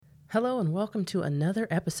Hello and welcome to another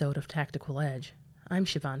episode of Tactical Edge. I'm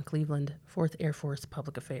Siobhan Cleveland, 4th Air Force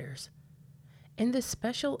Public Affairs. In this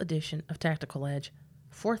special edition of Tactical Edge,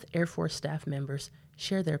 4th Air Force staff members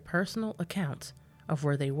share their personal accounts of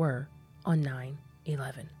where they were on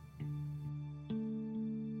 9/11.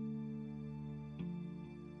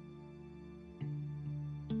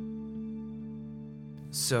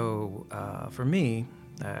 So for me,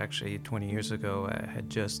 actually 20 years ago, I had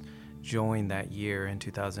just joined that year in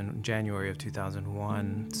January of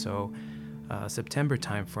 2001. So September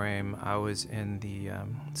timeframe, I was in the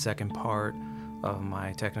second part of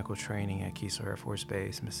my technical training at Keesler Air Force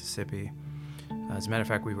Base, Mississippi. As a matter of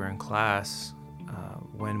fact, we were in class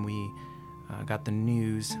when we got the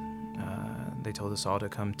news. They told us all to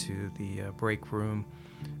come to the break room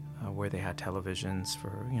where they had televisions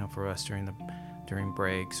for us during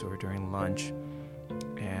breaks or during lunch.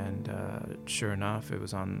 And sure enough, it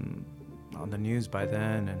was on the news by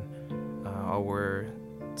then, and all we're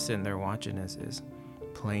sitting there watching is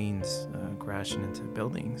planes crashing into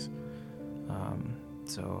buildings.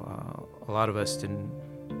 So a lot of us didn't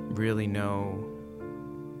really know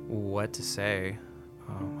what to say.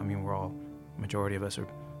 Majority of us are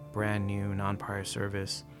brand new, non-prior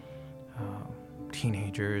service,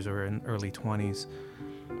 teenagers or in early 20s,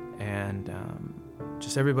 and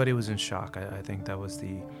just everybody was in shock. I think that was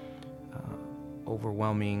the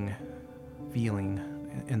overwhelming feeling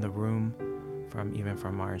in the room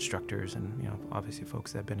from our instructors and obviously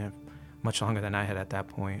folks that had been here much longer than I had at that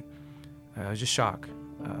point. It was just shock.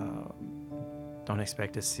 Don't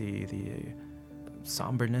expect to see the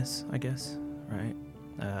somberness, I guess, right?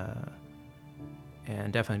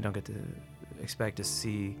 And definitely don't get to expect to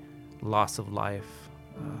see loss of life.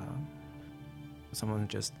 Someone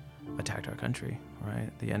just attacked our country,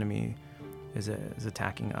 right? The enemy is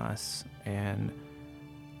attacking us, and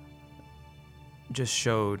just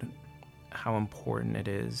showed how important it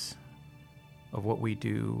is of what we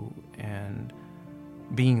do and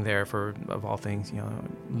being there for, of all things,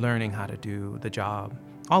 learning how to do the job.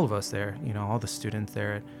 All of us there, all the students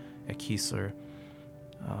there at Keesler,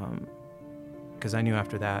 because I knew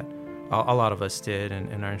after that, a lot of us did,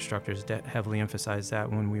 and our instructors heavily emphasized that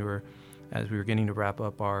as we were getting to wrap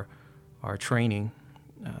up our training,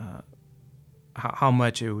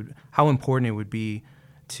 how important it would be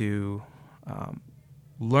to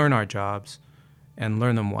learn our jobs and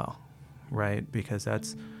learn them well, right? Because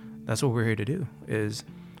that's what we're here to do, is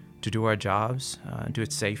to do our jobs, do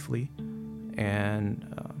it safely, and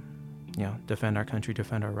defend our country,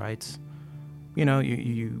 defend our rights.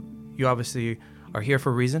 You obviously are here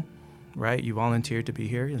for a reason, right? You volunteered to be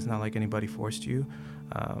here. It's not like anybody forced you.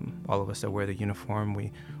 All of us that wear the uniform,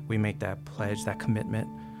 we make that pledge, that commitment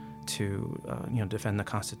to defend the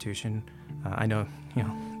Constitution. I know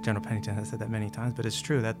General Pennington has said that many times, but it's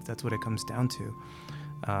true. That's what it comes down to.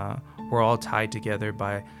 We're all tied together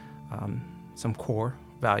by some core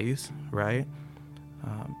values, right?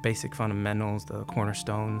 Basic fundamentals, the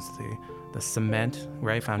cornerstones, the cement,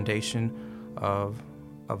 right, foundation of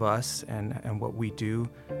us and what we do,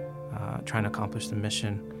 trying to accomplish the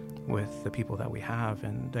mission with the people that we have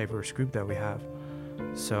and diverse group that we have.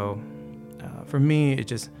 So for me, it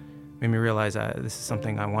just made me realize that this is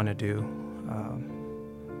something I want to do,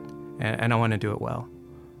 and I want to do it well,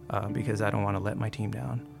 because I don't want to let my team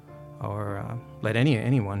down or let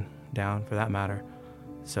anyone down for that matter.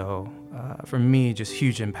 So for me, just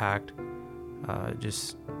huge impact,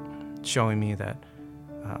 just showing me that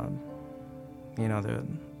the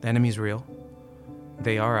enemy's real.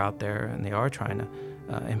 They are out there and they are trying to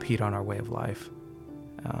impede on our way of life,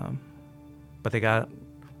 but they got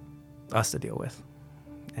us to deal with,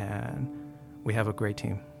 and we have a great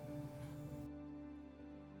team.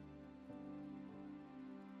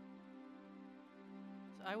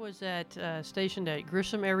 I was stationed at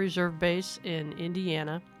Grissom Air Reserve Base in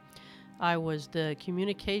Indiana. I was the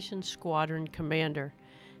communications squadron commander,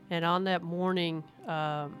 and on that morning,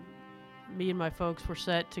 me and my folks were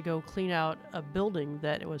set to go clean out a building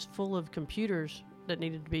that was full of computers that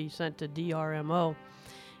needed to be sent to DRMO.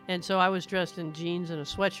 And so I was dressed in jeans and a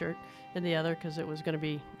sweatshirt in the other because it was going to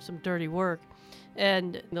be some dirty work.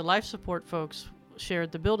 And the life support folks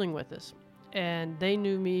shared the building with us. And they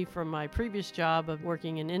knew me from my previous job of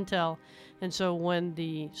working in Intel. And so when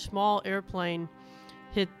the small airplane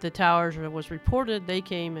hit the towers or was reported, they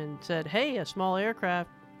came and said, hey, a small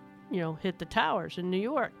aircraft, hit the towers in New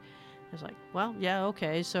York. I was like, well, yeah,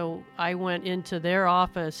 okay. So I went into their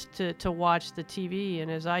office to watch the TV.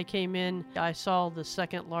 And as I came in, I saw the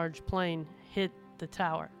second large plane hit the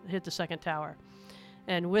second tower.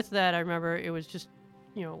 And with that, I remember it was just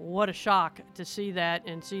what a shock to see that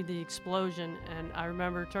and see the explosion. And I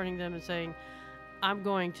remember turning to them and saying, I'm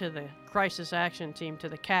going to the crisis action team, to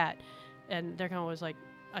the CAT. And they're kind of was like,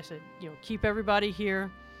 I said, keep everybody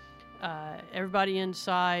here, everybody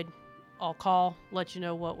inside. I'll call, let you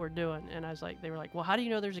know what we're doing. And they were like, well, how do you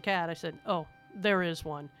know there's a CAT? I said, oh, there is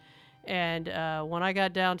one. And when I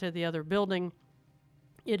got down to the other building,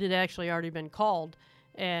 it had actually already been called,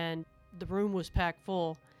 and the room was packed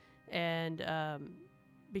full. And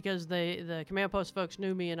because the command post folks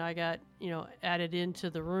knew me, and I got, added into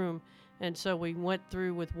the room. And so we went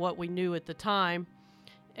through with what we knew at the time,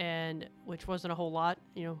 and which wasn't a whole lot.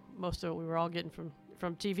 Most of it we were all getting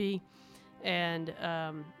from TV. And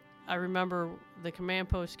I remember the command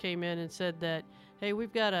post came in and said that, hey,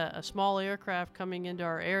 we've got a small aircraft coming into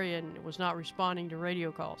our area, and it was not responding to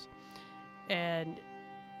radio calls. And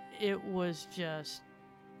it was just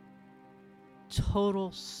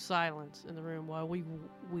total silence in the room while we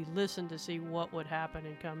listened to see what would happen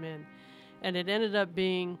and come in. And it ended up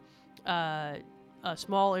being a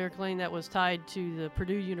small airplane that was tied to the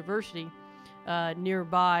Purdue University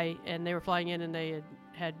nearby, and they were flying in, and they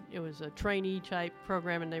had it was a trainee type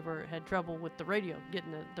program, and they had trouble with the radio,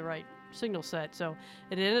 getting the right signal set. So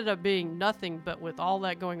it ended up being nothing, but with all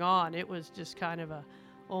that going on, it was just kind of a,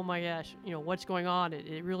 oh my gosh, what's going on?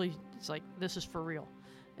 It really, it's like, this is for real.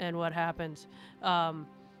 And what happens.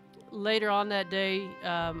 Later on that day,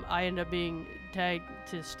 I ended up being tagged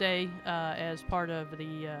to stay as part of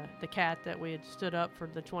the CAT that we had stood up for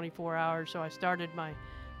the 24 hours. So I started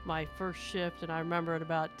my first shift, and I remember at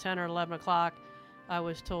about 10 or 11 o'clock, I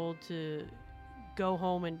was told to go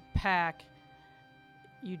home and pack.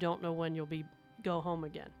 You don't know when you'll go home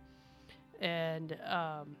again. And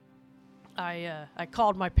I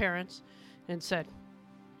called my parents and said,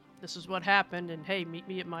 this is what happened, and hey, meet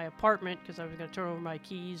me at my apartment, because I was going to turn over my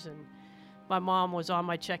keys, and my mom was on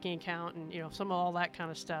my checking account, and some of all that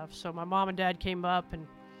kind of stuff. So my mom and dad came up, and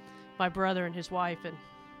my brother and his wife, and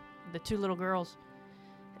the two little girls,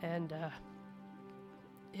 and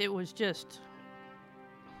it was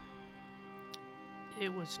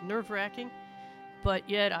nerve-wracking, but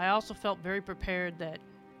yet I also felt very prepared that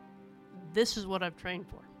this is what I've trained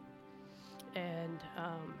for. And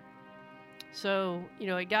so,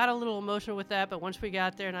 it got a little emotional with that, but once we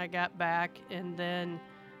got there and I got back, and then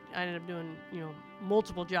I ended up doing,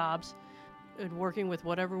 multiple jobs and working with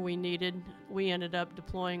whatever we needed. We ended up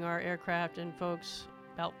deploying our aircraft and folks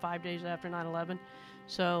about 5 days after 9/11.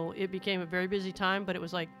 So it became a very busy time, but it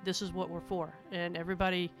was like, this is what we're for. And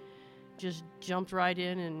everybody just jumped right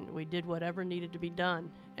in, and we did whatever needed to be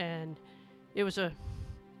done. And it was a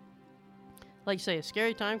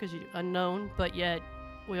scary time because you're unknown, but yet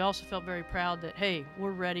we also felt very proud that, hey,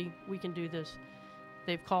 we're ready, we can do this.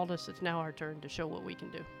 They've called us, it's now our turn to show what we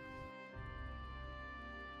can do.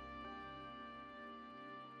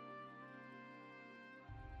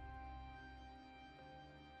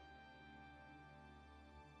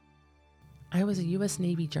 I was a U.S.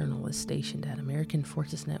 Navy journalist stationed at American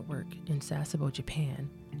Forces Network in Sasebo, Japan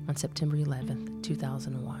on September 11th,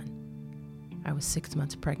 2001. I was 6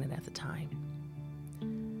 months pregnant at the time.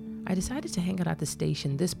 I decided to hang out at the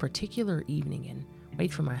station this particular evening and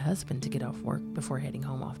wait for my husband to get off work before heading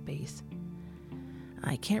home off base.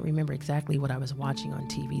 I can't remember exactly what I was watching on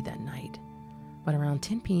TV that night, but around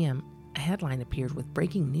 10 p.m., a headline appeared with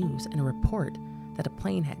breaking news and a report that a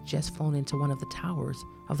plane had just flown into one of the towers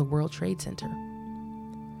of the World Trade Center.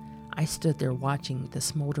 I stood there watching the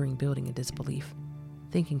smoldering building in disbelief,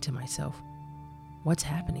 thinking to myself, what's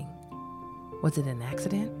happening? Was it an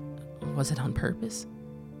accident? Was it on purpose?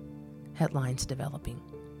 Headlines developing.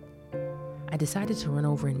 I decided to run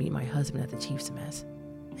over and meet my husband at the chief's mess,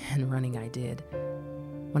 and running I did.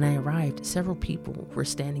 When I arrived, several people were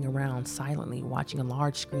standing around silently watching a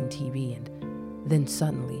large screen TV, and then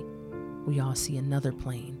suddenly, we all see another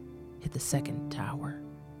plane hit the second tower.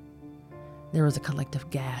 There was a collective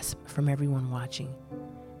gasp from everyone watching,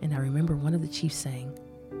 and I remember one of the chiefs saying,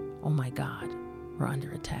 "Oh my God, we're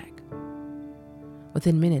under attack."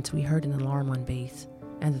 Within minutes, we heard an alarm on base,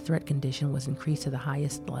 and the threat condition was increased to the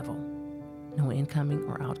highest level. No incoming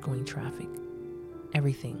or outgoing traffic.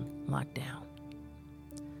 Everything locked down.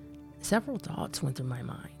 Several thoughts went through my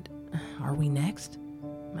mind. Are we next?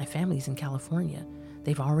 My family's in California.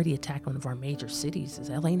 They've already attacked one of our major cities. Is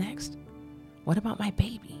LA next? What about my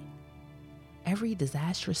baby? Every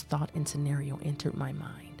disastrous thought and scenario entered my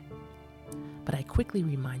mind. But I quickly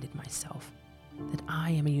reminded myself that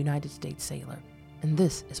I am a United States sailor, and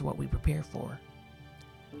this is what we prepare for.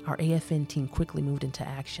 Our AFN team quickly moved into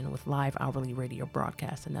action with live hourly radio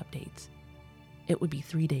broadcasts and updates. It would be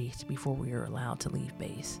 3 days before we were allowed to leave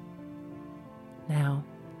base. Now,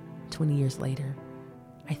 20 years later,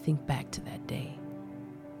 I think back to that day,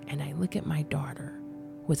 and I look at my daughter,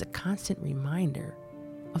 who is a constant reminder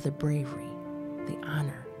of the bravery, the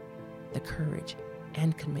honor, the courage,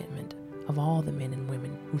 and commitment of all the men and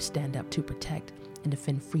women who stand up to protect and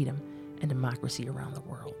defend freedom and democracy around the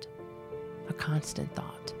world. A constant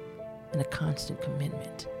thought and a constant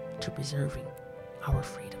commitment to preserving our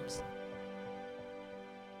freedoms.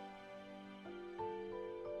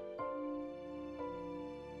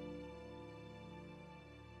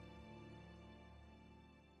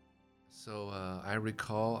 So I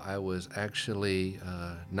recall I was actually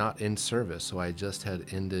not in service, so I just had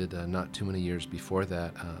ended not too many years before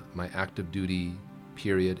that my active duty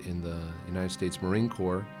period in the United States Marine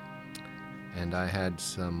Corps, and I had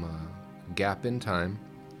some gap in time,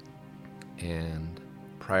 and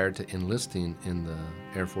prior to enlisting in the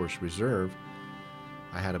Air Force Reserve,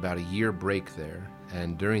 I had about a year break there,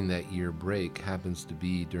 and during that year break happens to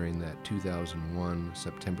be during that 2001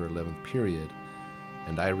 September 11th period.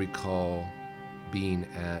 And I recall being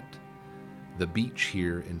at the beach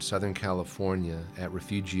here in Southern California at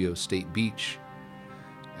Refugio State Beach.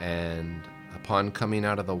 And upon coming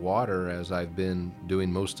out of the water, as I've been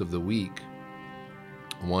doing most of the week,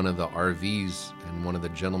 one of the RVs and one of the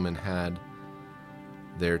gentlemen had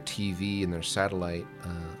their TV and their satellite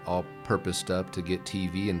all purposed up to get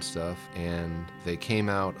TV and stuff. And they came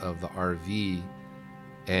out of the RV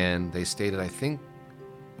and they stated, I think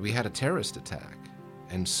we had a terrorist attack.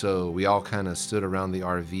 And so we all kind of stood around the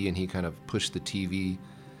RV, and he kind of pushed the TV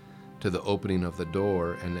to the opening of the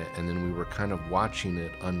door, and then we were kind of watching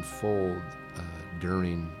it unfold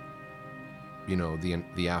during,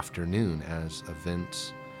 the afternoon as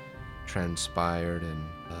events transpired, and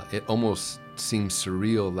it almost seemed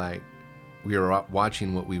surreal, like we were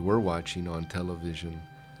watching what we were watching on television.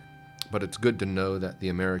 But it's good to know that the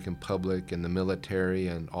American public and the military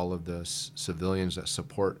and all of the civilians that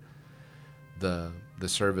support the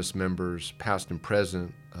service members, past and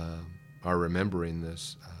present, are remembering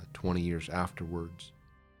this 20 years afterwards.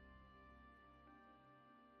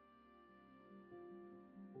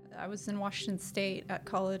 I was in Washington State at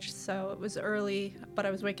college, so it was early, but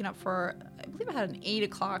I was waking up for, I believe I had an 8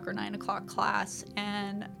 o'clock or 9 o'clock class,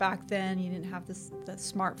 and back then you didn't have the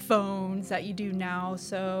smartphones that you do now,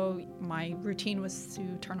 so my routine was to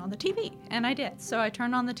turn on the TV, and I did. So I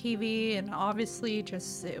turned on the TV, and obviously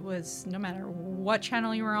it was, no matter what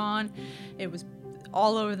channel you were on, it was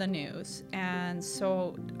all over the news. And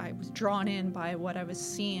so I was drawn in by what I was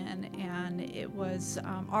seeing, and it was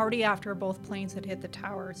already after both planes had hit the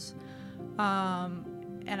towers.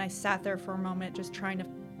 And I sat there for a moment just trying to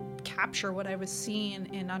capture what I was seeing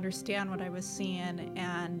and understand what I was seeing.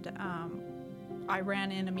 And I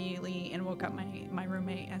ran in immediately and woke up my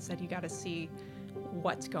roommate and said, "You got to see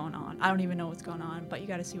what's going on. I don't even know what's going on, but you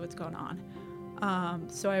got to see what's going on."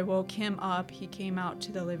 So I woke him up, he came out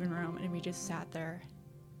to the living room, and we just sat there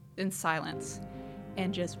in silence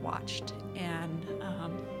and just watched. And,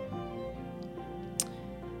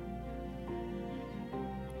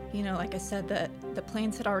 like I said, the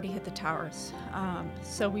planes had already hit the towers.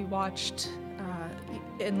 So we watched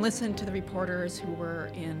and listened to the reporters who were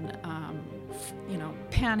in,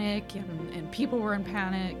 panic, and people were in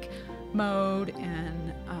panic mode,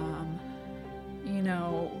 and,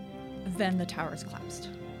 then the towers collapsed.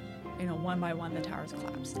 One by one, the towers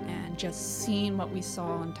collapsed. And just seeing what we saw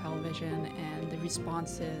on television and the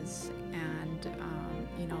responses and,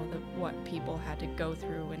 what people had to go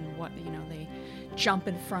through, and what, they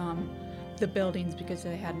jumping from the buildings because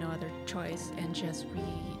they had no other choice. And just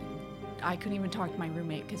I couldn't even talk to my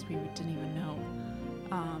roommate because we didn't even know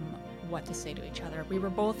what to say to each other. We were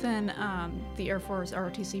both in the Air Force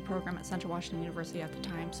ROTC program at Central Washington University at the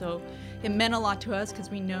time, so it meant a lot to us because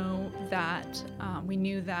we knew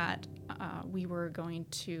that we were going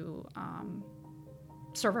to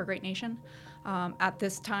serve our great nation. At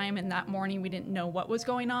this time and that morning, we didn't know what was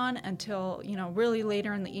going on until really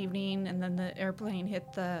later in the evening, and then the airplane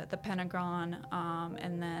hit the Pentagon,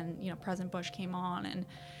 and then President Bush came on and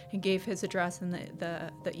gave his address in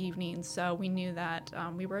the evening. So we knew that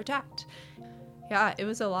we were attacked. Yeah, it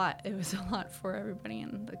was a lot. It was a lot for everybody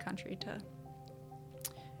in the country to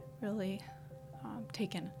really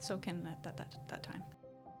soak in at that time.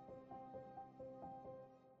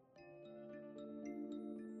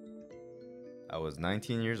 I was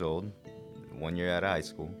 19 years old, 1 year out of high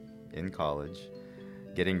school, in college,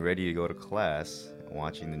 getting ready to go to class,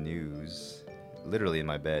 watching the news, literally in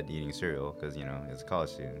my bed eating cereal, because, as a college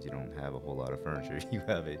student, you don't have a whole lot of furniture. You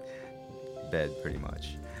have a bed, pretty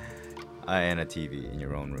much. and a TV in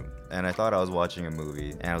your own room. And I thought I was watching a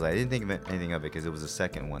movie, and I didn't think of anything of it because it was the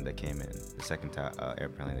second one that came in, the second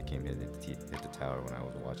airplane that came in hit the tower when I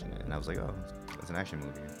was watching it. And I was like, oh, it's an action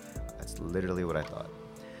movie. That's literally what I thought.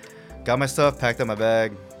 Got my stuff, packed up my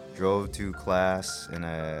bag, drove to class, and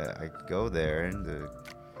I go there, and the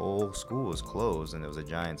whole school was closed, and there was a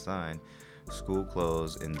giant sign, school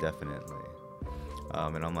closed indefinitely.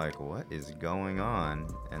 And I'm like, what is going on?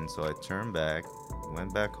 And so I turned back,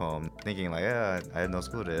 went back home, thinking like, yeah, I had no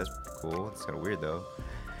school today. That's cool. It's kind of weird though.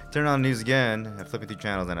 Turned on the news again, I flipping through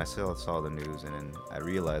channels, and I still saw the news, and then I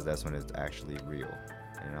realized that's when it's actually real.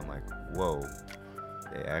 And I'm like, whoa,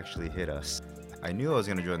 they actually hit us. I knew I was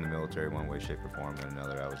gonna join the military one way, shape, or form, or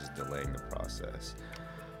another. I was just delaying the process.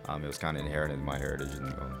 It was kind of inherent in my heritage and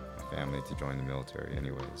my family to join the military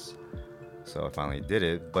anyways. So I finally did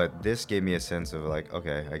it, but this gave me a sense of like,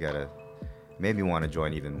 okay, made me want to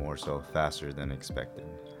join even more so, faster than expected.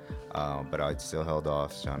 But I still held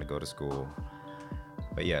off trying to go to school.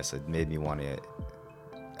 But yes, it made me want to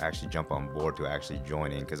actually jump on board to actually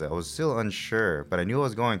joining, because I was still unsure, but I knew I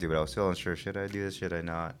was going to, but I was still unsure, should I do this, should I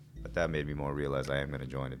not? But that made me more realize I am going to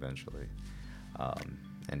join eventually.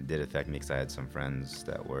 And it did affect me because I had some friends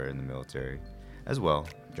that were in the military as well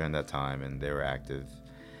during that time, and they were active.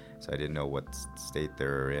 So I didn't know what state they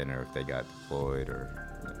were in, or if they got deployed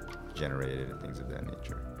or generated and things of that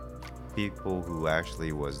nature. People who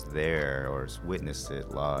actually was there or witnessed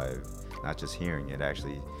it live, not just hearing it,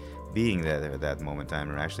 actually being there at that moment in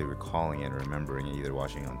time and actually recalling it and remembering it, either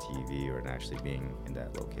watching on TV or actually being in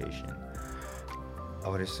that location. I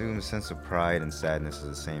would assume a sense of pride and sadness at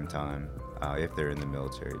the same time, if they're in the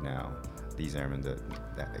military now. These airmen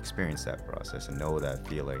that experience that process and know that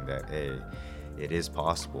feeling that, hey, it is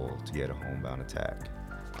possible to get a homebound attack.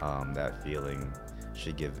 That feeling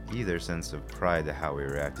should give either sense of pride to how we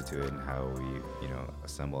reacted to it and how we,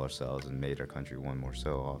 assemble ourselves and made our country one more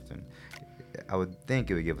so often. I would think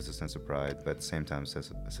it would give us a sense of pride, but at the same time, a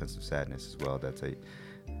sense of sadness as well. That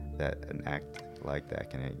an act like that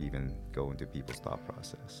can even go into people's thought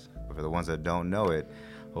process. But for the ones that don't know it,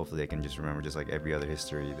 hopefully they can just remember, just like every other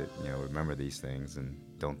history, that remember these things and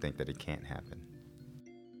don't think that it can't happen.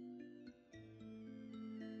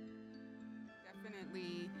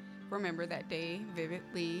 Definitely remember that day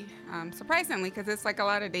vividly, surprisingly, because it's like a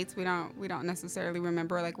lot of dates we don't necessarily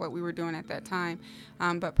remember like what we were doing at that time.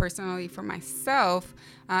 But personally, for myself,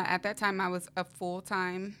 at that time I was a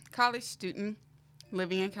full-time college student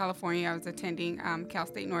living in California. I was attending Cal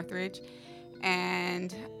State Northridge,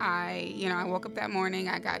 and I woke up that morning,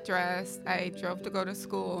 I got dressed, I drove to go to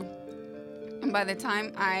school, and by the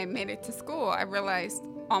time I made it to school, I realized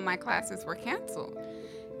all my classes were canceled.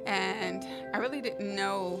 And I really didn't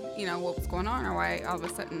know, what was going on or why all of a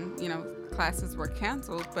sudden, classes were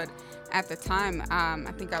canceled. But at the time,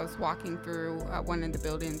 I think I was walking through one of the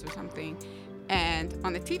buildings or something, and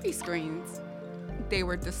on the TV screens, they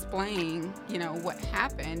were displaying, what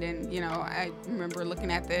happened. And, I remember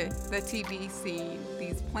looking at the TV, seeing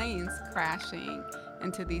these planes crashing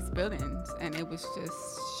into these buildings, and it was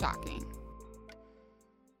just shocking.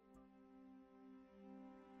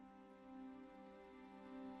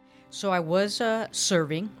 So I was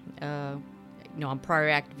serving, on prior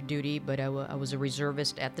active duty, but I was a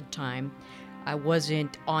reservist at the time. I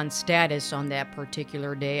wasn't on status on that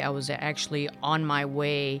particular day. I was actually on my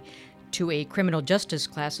way to a criminal justice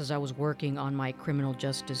class as I was working on my criminal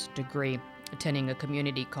justice degree, attending a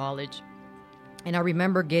community college. And I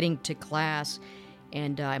remember getting to class,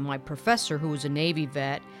 and my professor, who was a Navy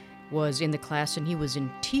vet, was in the class, and he was in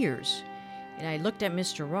tears. And I looked at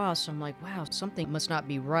Mr. Ross, I'm like, wow, something must not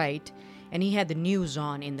be right. And he had the news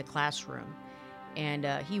on in the classroom, and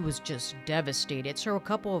he was just devastated. So a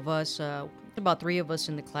couple of us, about 3 of us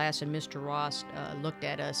in the class, and Mr. Ross looked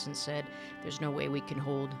at us and said, there's no way we can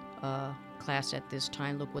hold class at this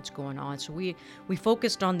time. Look what's going on. So we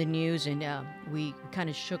focused on the news, and we kind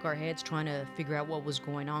of shook our heads trying to figure out what was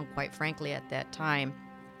going on, quite frankly, at that time.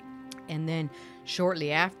 And then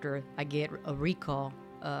shortly after, I get a recall,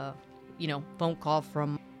 phone call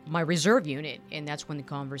from my reserve unit, and that's when the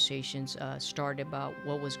conversations started about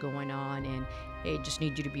what was going on, and hey, just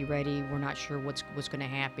need you to be ready. We're not sure what's going to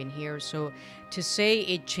happen here. So to say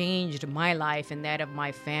it changed my life and that of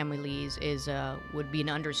my families would be an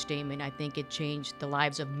understatement. I think it changed the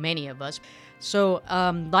lives of many of us. So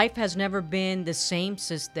life has never been the same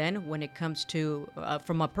since then when it comes to,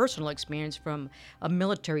 from a personal experience, from a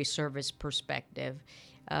military service perspective.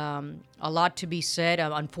 A lot to be said,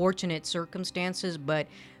 unfortunate circumstances, but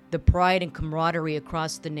the pride and camaraderie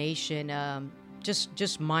across the nation,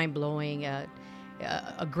 just mind-blowing.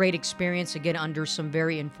 a great experience, again, under some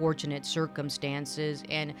very unfortunate circumstances.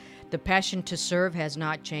 And the passion to serve has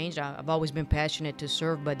not changed. I've always been passionate to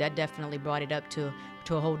serve, but that definitely brought it up to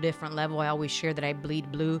a whole different level. I always share that I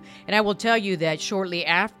bleed blue. And I will tell you that shortly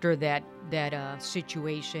after that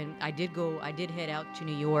situation, I did head out to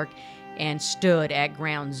New York and stood at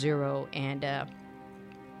Ground Zero. And,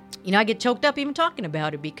 I get choked up even talking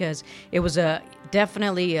about it, because it was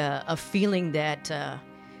definitely a feeling that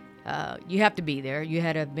you have to be there. You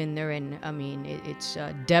had to have been there. And I mean, it's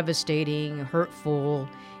devastating, hurtful,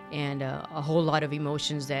 and a whole lot of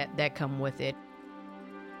emotions that come with it.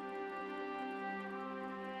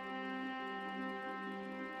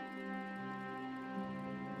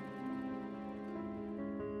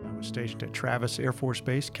 I was stationed at Travis Air Force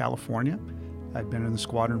Base, California. I'd been in the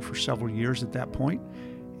squadron for several years at that point,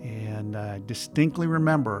 and I distinctly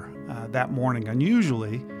remember that morning.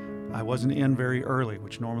 Unusually, I wasn't in very early,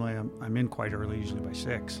 which normally I'm in quite early, usually by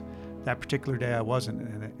 6. That particular day I wasn't,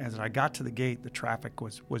 and as I got to the gate, the traffic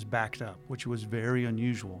was backed up, which was very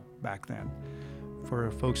unusual back then.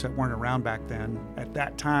 For folks that weren't around back then, at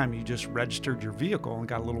that time you just registered your vehicle and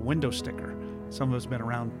got a little window sticker. Some of us have been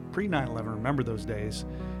around pre-9/11, remember those days,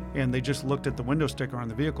 and they just looked at the window sticker on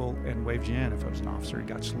the vehicle and waved you in. If it was an officer, you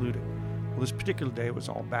got saluted. Well, this particular day it was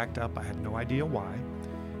all backed up. I had no idea why.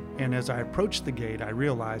 And as I approached the gate, I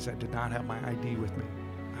realized I did not have my ID with me.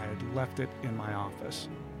 I had left it in my office,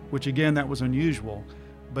 which again, that was unusual.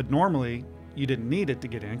 But normally you didn't need it to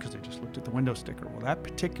get in because they just looked at the window sticker. Well, that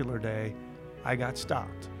particular day, I got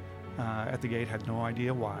stopped at the gate, had no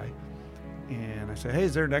idea why. And I said, hey,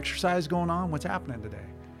 is there an exercise going on? What's happening today?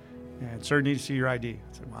 And sir, need to see your ID. I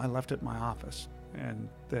said, well, I left it in my office. And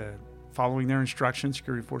following their instructions,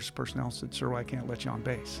 security forces personnel said, sir, well, I can't let you on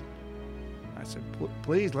base. I said,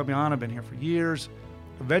 please let me on. I've been here for years.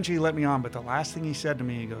 Eventually he let me on, but the last thing he said to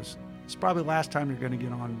me, he goes, it's probably the last time you're going to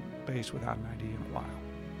get on base without an ID in a while.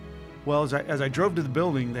 Well, as I drove to the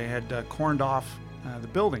building, they had corned off the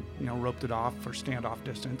building, roped it off for standoff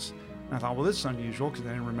distance. And I thought, well, this is unusual because I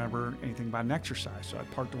didn't remember anything about an exercise. So I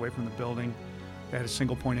parked away from the building. They had a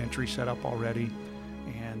single point entry set up already.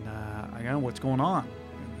 And I go, what's going on?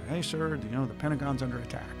 And, hey, sir, the Pentagon's under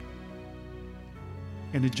attack.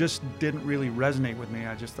 And it just didn't really resonate with me.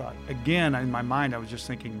 I just thought, again, in my mind, I was just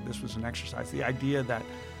thinking this was an exercise. The idea that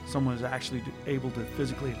someone was actually able to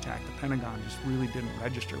physically attack the Pentagon just really didn't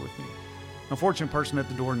register with me. A fortunate person at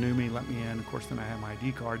the door knew me, let me in. Of course, then I had my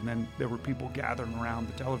ID card, and then there were people gathering around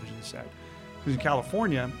the television set. Because in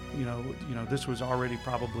California, this was already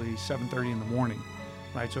probably 7:30 in the morning,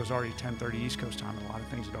 right? So it was already 10:30 East Coast time. A lot of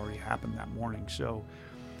things had already happened that morning. So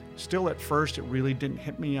still at first, it really didn't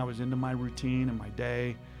hit me. I was into my routine and my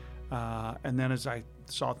day. And then as I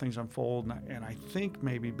saw things unfold, and I think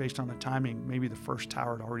maybe based on the timing, maybe the first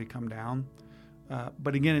tower had already come down.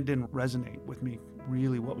 But again, it didn't resonate with me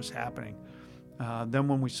really what was happening. Then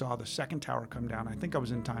when we saw the second tower come down, I think I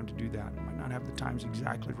was in time to do that. I might not have the times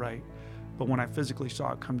exactly right. But when I physically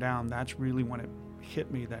saw it come down, that's really when it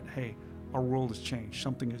hit me that, hey, our world has changed.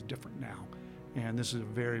 Something is different now. And this is a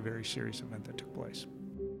very, very serious event that took place.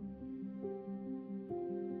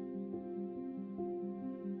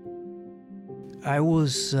 I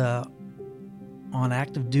was on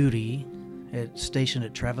active duty stationed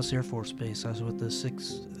at Travis Air Force Base. I was with the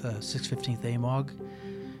 615th AMOG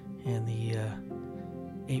and the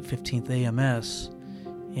 815th AMS,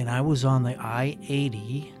 and I was on the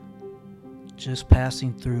I-80 just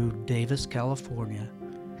passing through Davis, California,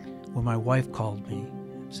 when my wife called me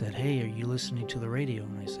and said, hey, are you listening to the radio?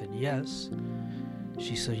 And I said, yes.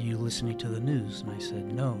 She said, are you listening to the news? And I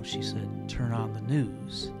said, no. She said, turn on the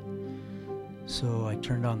news. So I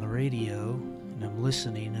turned on the radio and I'm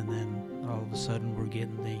listening, and then all of a sudden we're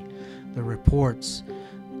getting the reports.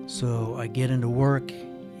 So I get into work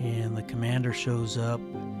and the commander shows up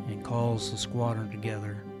and calls the squadron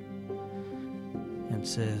together and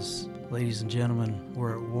says, ladies and gentlemen,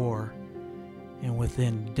 we're at war. And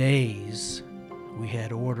within days we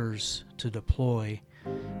had orders to deploy,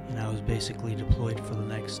 and I was basically deployed for the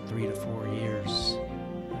next 3 to 4 years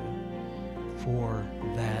for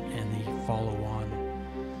that and the follow-on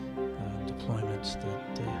deployments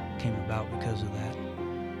that came about because of that.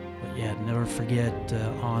 But yeah, never forget,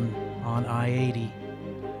 on I-80,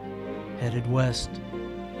 headed west,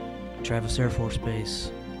 Travis Air Force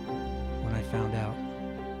Base, when I found out.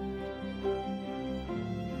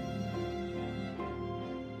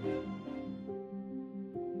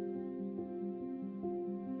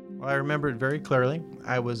 Well, I remember it very clearly.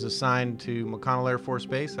 I was assigned to McConnell Air Force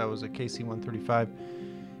Base. I was a KC-135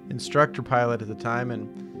 instructor pilot at the time,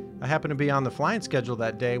 and I happened to be on the flying schedule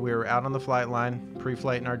that day. We were out on the flight line,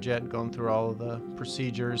 pre-flight in our jet, going through all of the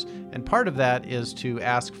procedures. And part of that is to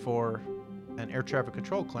ask for an air traffic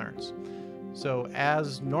control clearance. So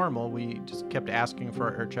as normal, we just kept asking for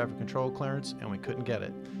our air traffic control clearance, and we couldn't get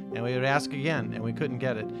it. And we would ask again, and we couldn't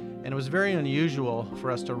get it. And it was very unusual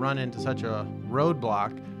for us to run into such a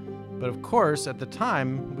roadblock. But of course, at the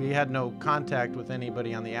time, we had no contact with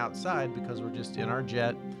anybody on the outside because we're just in our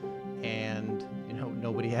jet, and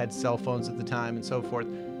nobody had cell phones at the time and so forth.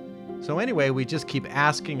 So anyway, we just keep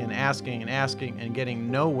asking and asking and asking and getting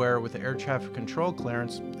nowhere with the air traffic control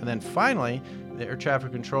clearance. And then finally, the air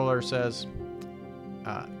traffic controller says,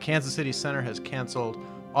 Kansas City Center has canceled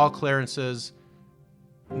all clearances,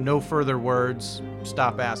 no further words,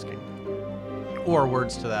 stop asking, or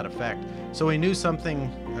words to that effect. So we knew something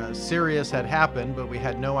serious had happened, but we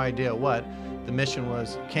had no idea what. The mission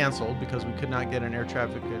was canceled because we could not get an air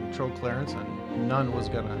traffic control clearance and none was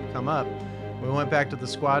going to come up. We went back to the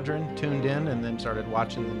squadron, tuned in, and then started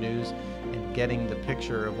watching the news and getting the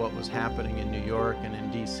picture of what was happening in New York and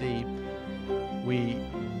in D.C. We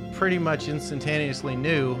pretty much instantaneously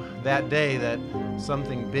knew that day that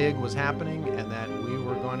something big was happening and that we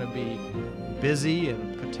were going to be busy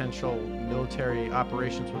and potential military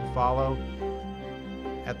operations would follow.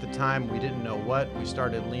 At the time, we didn't know what. We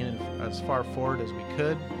started leaning as far forward as we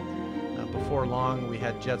could. Before long, we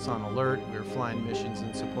had jets on alert. We were flying missions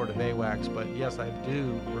in support of AWACS. But yes, I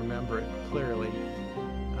do remember it clearly,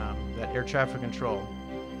 that air traffic control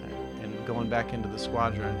and going back into the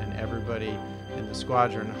squadron, and everybody in the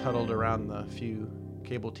squadron huddled around the few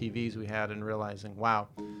cable TVs we had and realizing, wow,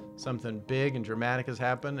 something big and dramatic has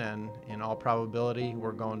happened, and in all probability,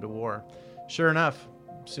 we're going to war. Sure enough,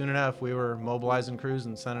 soon enough, we were mobilizing crews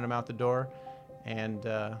and sending them out the door. And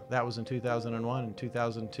that was in 2001. In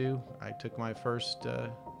 2002, I took my first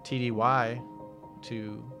TDY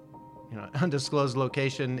to undisclosed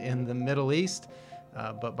location in the Middle East.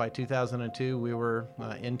 But by 2002, we were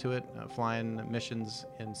into it, flying missions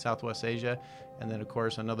in Southwest Asia. And then, of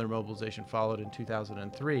course, another mobilization followed in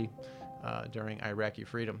 2003 during Iraqi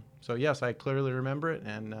Freedom. So, yes, I clearly remember it,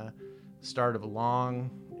 and start of a long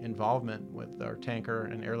involvement with our tanker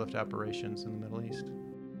and airlift operations in the Middle East.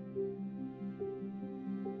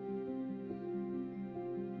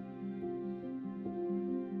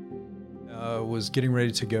 Was getting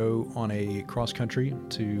ready to go on a cross country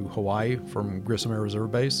to Hawaii from Grissom Air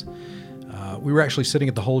Reserve Base. We were actually sitting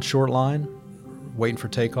at the hold short line, waiting for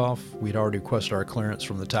takeoff. We'd already requested our clearance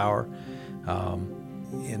from the tower.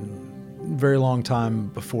 In a very long time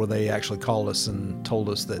before they actually called us and told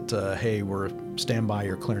us that, hey, we're stand by,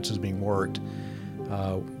 your clearance is being worked.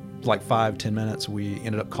 Like 5-10 minutes, we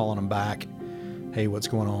ended up calling them back. Hey, what's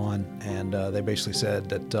going on? And they basically said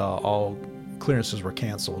that all clearances were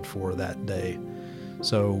canceled for that day.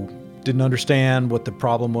 So didn't understand what the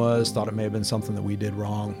problem was, thought it may have been something that we did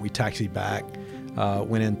wrong. We taxied back,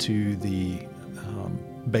 went into the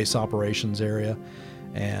base operations area,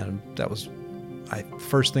 and that was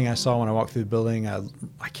first thing I saw when I walked through the building.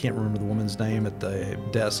 I can't remember the woman's name at the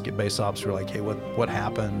desk at base ops. We were like, hey, what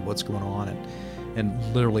happened? What's going on? And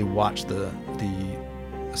literally watched the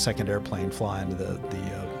second airplane fly into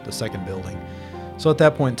the second building. So at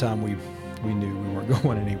that point in time, we knew we weren't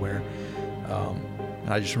going anywhere. And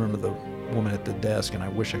I just remember the woman at the desk, and I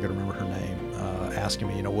wish I could remember her name, asking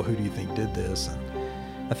me, well, who do you think did this?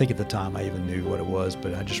 And I think at the time I even knew what it was,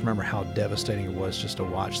 but I just remember how devastating it was just to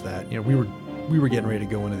watch that. We were getting ready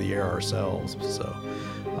to go into the air ourselves. So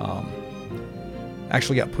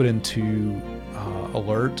actually got put into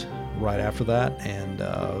alert right after that, and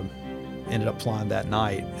ended up flying that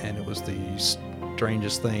night. And it was the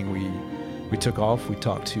strangest thing. We took off. We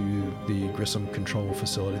talked to the Grissom control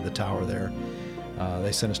facility, the tower there.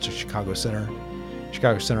 They sent us to Chicago Center.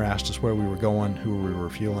 Chicago Center asked us where we were going, who we were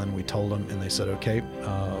refueling. We told them, and they said, okay,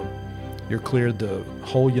 you're cleared the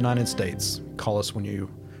whole United States. Call us when you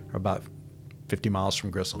are about 50 miles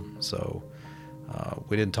from Grissom. So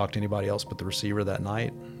we didn't talk to anybody else but the receiver that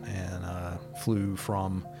night, and flew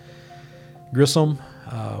from Grissom.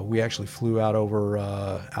 We actually flew out over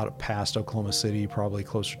out past Oklahoma City, probably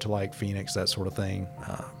closer to like Phoenix, that sort of thing.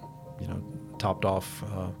 Topped off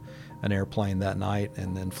an airplane that night,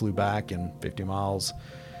 and then flew back, and 50 miles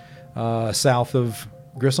south of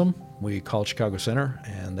Grissom, we called Chicago Center,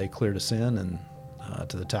 and they cleared us in and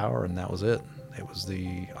to the tower, and that was it. It was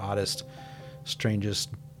the oddest, strangest,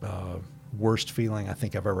 worst feeling I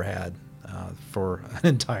think I've ever had for an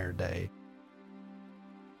entire day.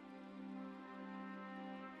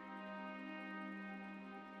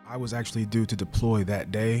 I was actually due to deploy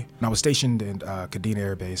that day, and I was stationed in Kadena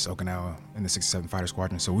Air Base, Okinawa, in the 67 Fighter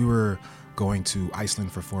Squadron. So we were going to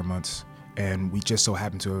Iceland for 4 months, and we just so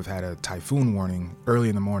happened to have had a typhoon warning early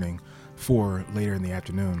in the morning for later in the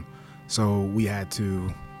afternoon. So we had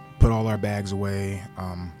to put all our bags away.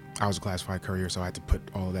 I was a classified courier, so I had to put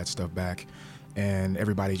all of that stuff back. And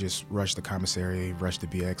everybody just rushed the commissary, rushed the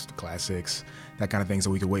BX, the Class 6, that kind of thing, so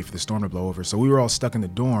we could wait for the storm to blow over. So we were all stuck in the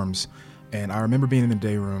dorms. And I remember being in the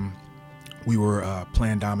day room. We were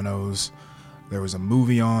playing dominoes. There was a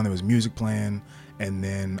movie on. There was music playing. And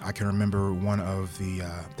then I can remember one of the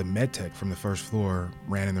med tech from the first floor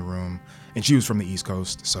ran in the room. And she was from the East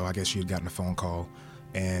Coast, so I guess she had gotten a phone call.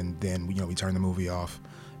 And then we turned the movie off,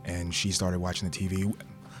 and she started watching the TV.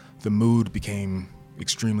 The mood became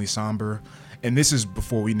extremely somber. And this is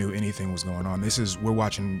before we knew anything was going on. We're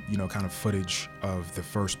watching, kind of footage of the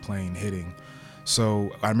first plane hitting. So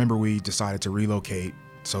I remember we decided to relocate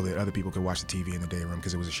so that other people could watch the TV in the day room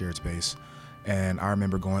because it was a shared space. And I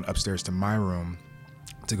remember going upstairs to my room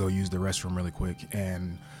to go use the restroom really quick.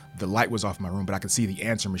 And the light was off in my room, but I could see the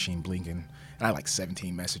answer machine blinking. And I had like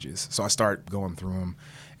 17 messages. So I start going through them.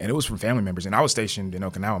 And it was from family members. And I was stationed in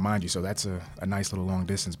Okinawa, mind you, so that's a nice little long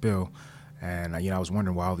distance bill. And I was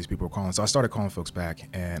wondering why all these people were calling. So I started calling folks back,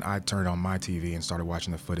 and I turned on my TV and started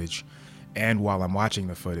watching the footage. And while I'm watching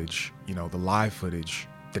the footage, the live footage,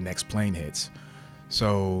 the next plane hits.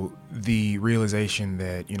 So the realization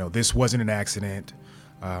that, this wasn't an accident,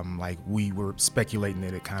 like we were speculating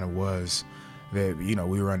that it kind of was, that,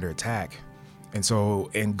 we were under attack. And so,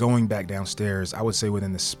 and going back downstairs, I would say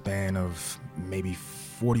within the span of maybe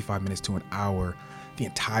 45 minutes to an hour, the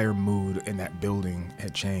entire mood in that building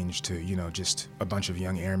had changed to, just a bunch of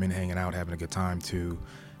young airmen hanging out, having a good time, to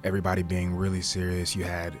everybody being really serious. You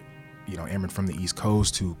had airmen from the East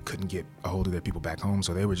Coast who couldn't get a hold of their people back home,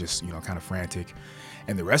 so they were just, kind of frantic.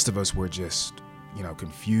 And the rest of us were just,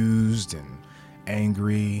 confused and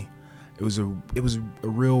angry. It was a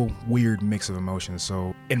real weird mix of emotions.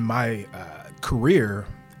 So in my career,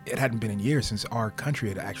 it hadn't been in years since our country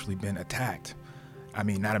had actually been attacked. I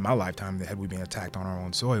mean, not in my lifetime had we been attacked on our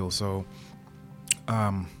own soil. So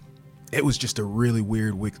it was just a really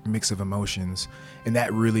weird mix of emotions, and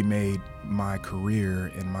that really made my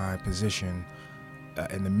career and my position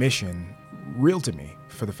and the mission real to me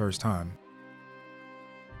for the first time.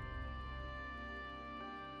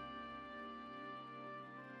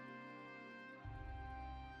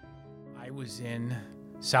 I was in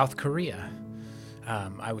South Korea.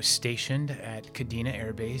 I was stationed at Kadena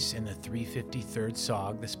Air Base in the 353rd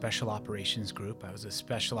SOG, the Special Operations Group. I was a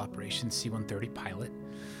Special Operations C-130 pilot.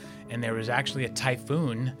 And there was actually a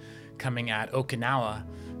typhoon coming at Okinawa,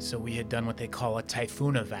 so we had done what they call a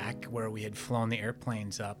typhoon evac, where we had flown the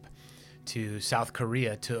airplanes up to South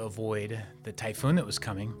Korea to avoid the typhoon that was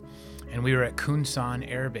coming. And we were at Kunsan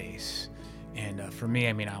Air Base. And for me,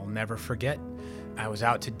 I'll never forget, I was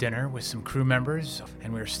out to dinner with some crew members,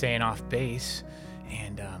 and we were staying off base,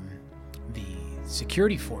 and the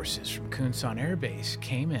security forces from Kunsan Air Base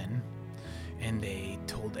came in, and they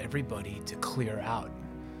told everybody to clear out.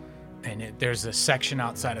 And there's a section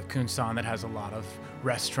outside of Kunsan that has a lot of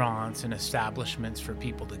restaurants and establishments for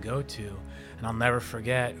people to go to. And I'll never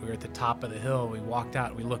forget, we were at the top of the hill, we walked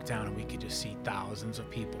out, we looked down, and we could just see thousands of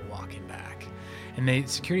people walking back. And the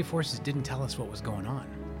security forces didn't tell us what was going on.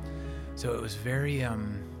 So it was very,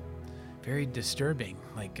 very disturbing.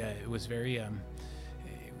 It was very,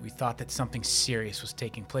 we thought that something serious was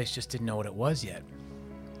taking place, just didn't know what it was yet.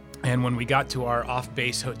 And when we got to our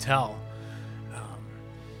off-base hotel,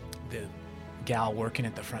 the gal working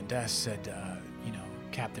at the front desk said,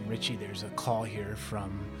 Captain Ritchie, there's a call here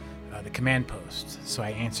from the command post. So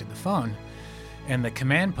I answered the phone, and the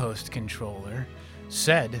command post controller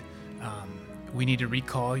said, we need to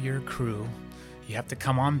recall your crew. You have to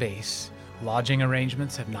come on base. Lodging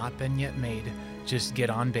arrangements have not been yet made. Just get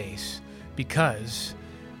on base. Because,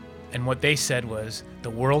 and what they said was, the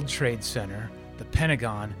World Trade Center, the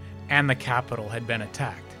Pentagon, and the Capitol had been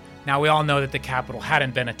attacked. Now, we all know that the Capitol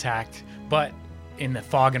hadn't been attacked, but in the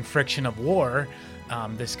fog and friction of war,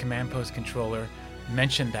 this command post controller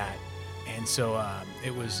mentioned that. And so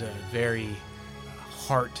it was a very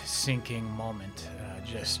heart-sinking moment,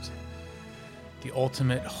 just the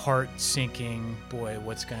ultimate heart-sinking, boy,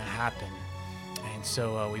 what's going to happen? And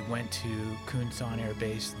so we went to Kunsan Air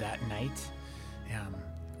Base that night.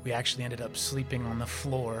 We actually ended up sleeping on the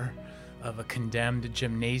floor of a condemned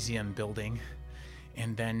gymnasium building.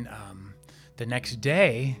 And then the next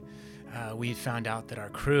day, we found out that our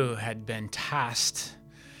crew had been tasked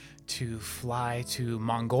to fly to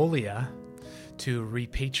Mongolia to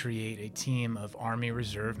repatriate a team of Army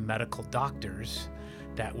Reserve medical doctors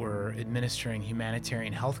that were administering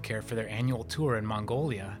humanitarian health care for their annual tour in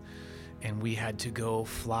Mongolia, and we had to go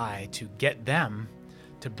fly to get them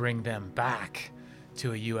to bring them back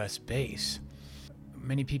to a U.S. base.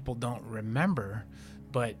 Many people don't remember,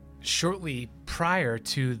 but shortly prior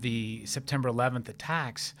to the September 11th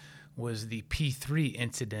attacks was the P3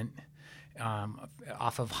 incident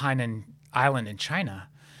off of Hainan Island in China,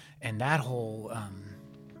 and that whole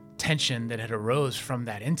tension that had arose from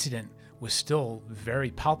that incident was still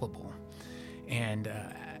very palpable. And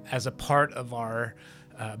as a part of our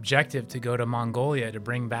objective to go to Mongolia to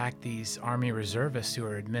bring back these Army reservists who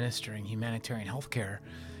are administering humanitarian health care,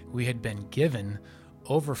 we had been given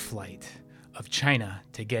overflight of China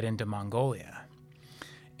to get into Mongolia.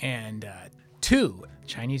 And two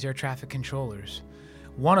Chinese air traffic controllers,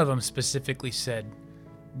 one of them specifically said,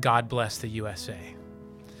 "God bless the USA."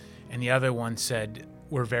 And the other one said,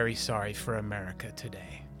 "We're very sorry for America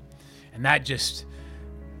today." And that just,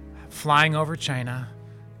 flying over China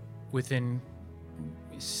within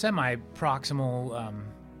semi-proximal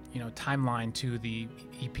timeline to the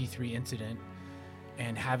EP3 incident,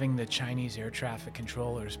 and having the Chinese air traffic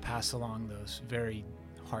controllers pass along those very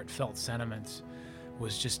heartfelt sentiments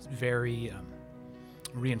was just very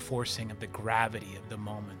reinforcing of the gravity of the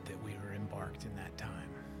moment that we were embarked in that time.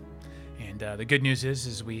 And the good news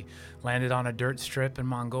is we landed on a dirt strip in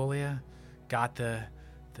Mongolia, got the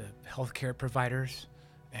healthcare providers,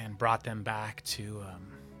 and brought them back to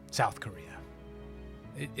South Korea.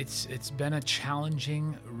 It's been a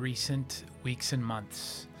challenging recent weeks and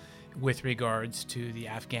months with regards to the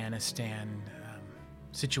Afghanistan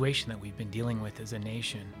situation that we've been dealing with as a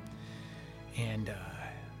nation. And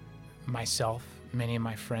myself, many of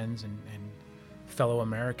my friends and fellow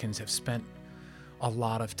Americans have spent a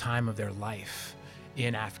lot of time of their life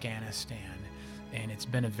in Afghanistan. And it's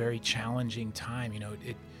been a very challenging time.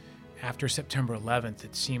 After September 11th,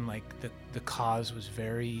 it seemed like the cause was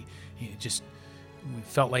very, we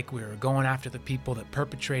felt like we were going after the people that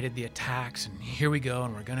perpetrated the attacks, and here we go,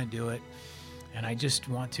 and we're going to do it. And I just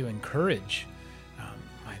want to encourage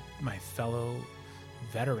my fellow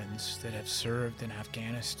veterans that have served in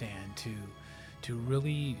Afghanistan to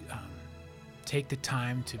really take the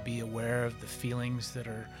time to be aware of the feelings that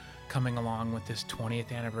are coming along with this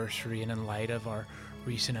 20th anniversary and in light of our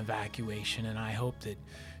recent evacuation. And I hope that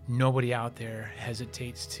nobody out there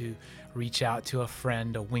hesitates to reach out to a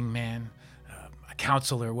friend, a wingman, a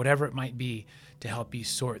counselor, whatever it might be, to help you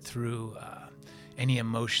sort through any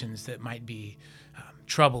emotions that might be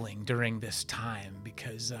troubling during this time,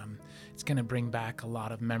 because it's going to bring back a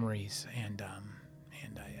lot of memories. And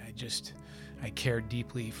I care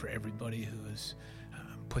deeply for everybody who has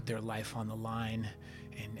put their life on the line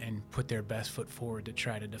and put their best foot forward to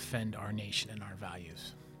try to defend our nation and our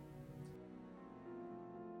values.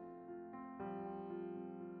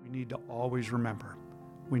 We need to always remember.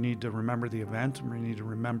 We need to remember the event, and we need to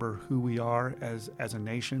remember who we are as a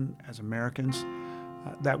nation, as Americans,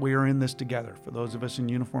 that we are in this together. For those of us in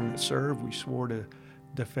uniform that serve, we swore to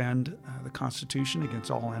defend the Constitution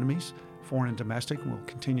against all enemies, foreign and domestic, and we'll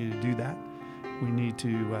continue to do that. We need to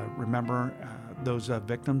remember those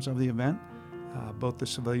victims of the event, both the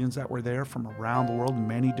civilians that were there from around the world,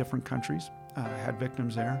 many different countries had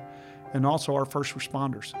victims there, and also our first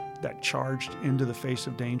responders that charged into the face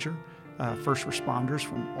of danger. First responders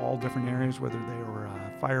from all different areas, whether they were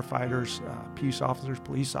firefighters, peace officers,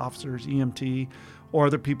 police officers, EMT, or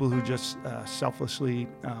other people who just selflessly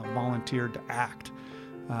volunteered to act,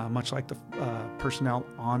 much like the personnel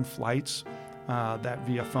on flights that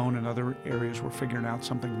via phone and other areas were figuring out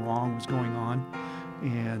something wrong was going on.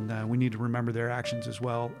 And we need to remember their actions as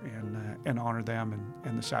well and honor them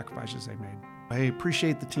and the sacrifices they made. I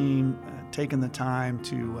appreciate the team taking the time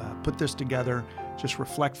to put this together, just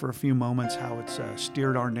reflect for a few moments how it's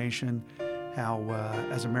steered our nation, how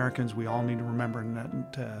as Americans we all need to remember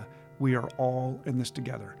that we are all in this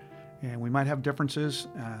together. And we might have differences,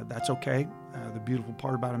 that's okay. The beautiful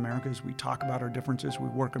part about America is we talk about our differences, we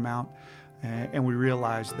work them out, and we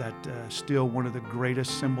realize that still one of the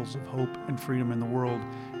greatest symbols of hope and freedom in the world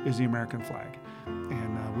is the American flag.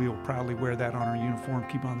 And we will proudly wear that on our uniform,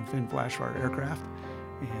 keep on the fin flash for our aircraft,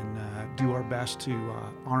 and do our best to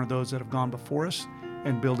honor those that have gone before us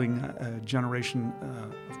and building a generation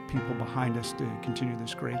of people behind us to continue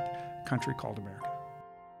this great country called America.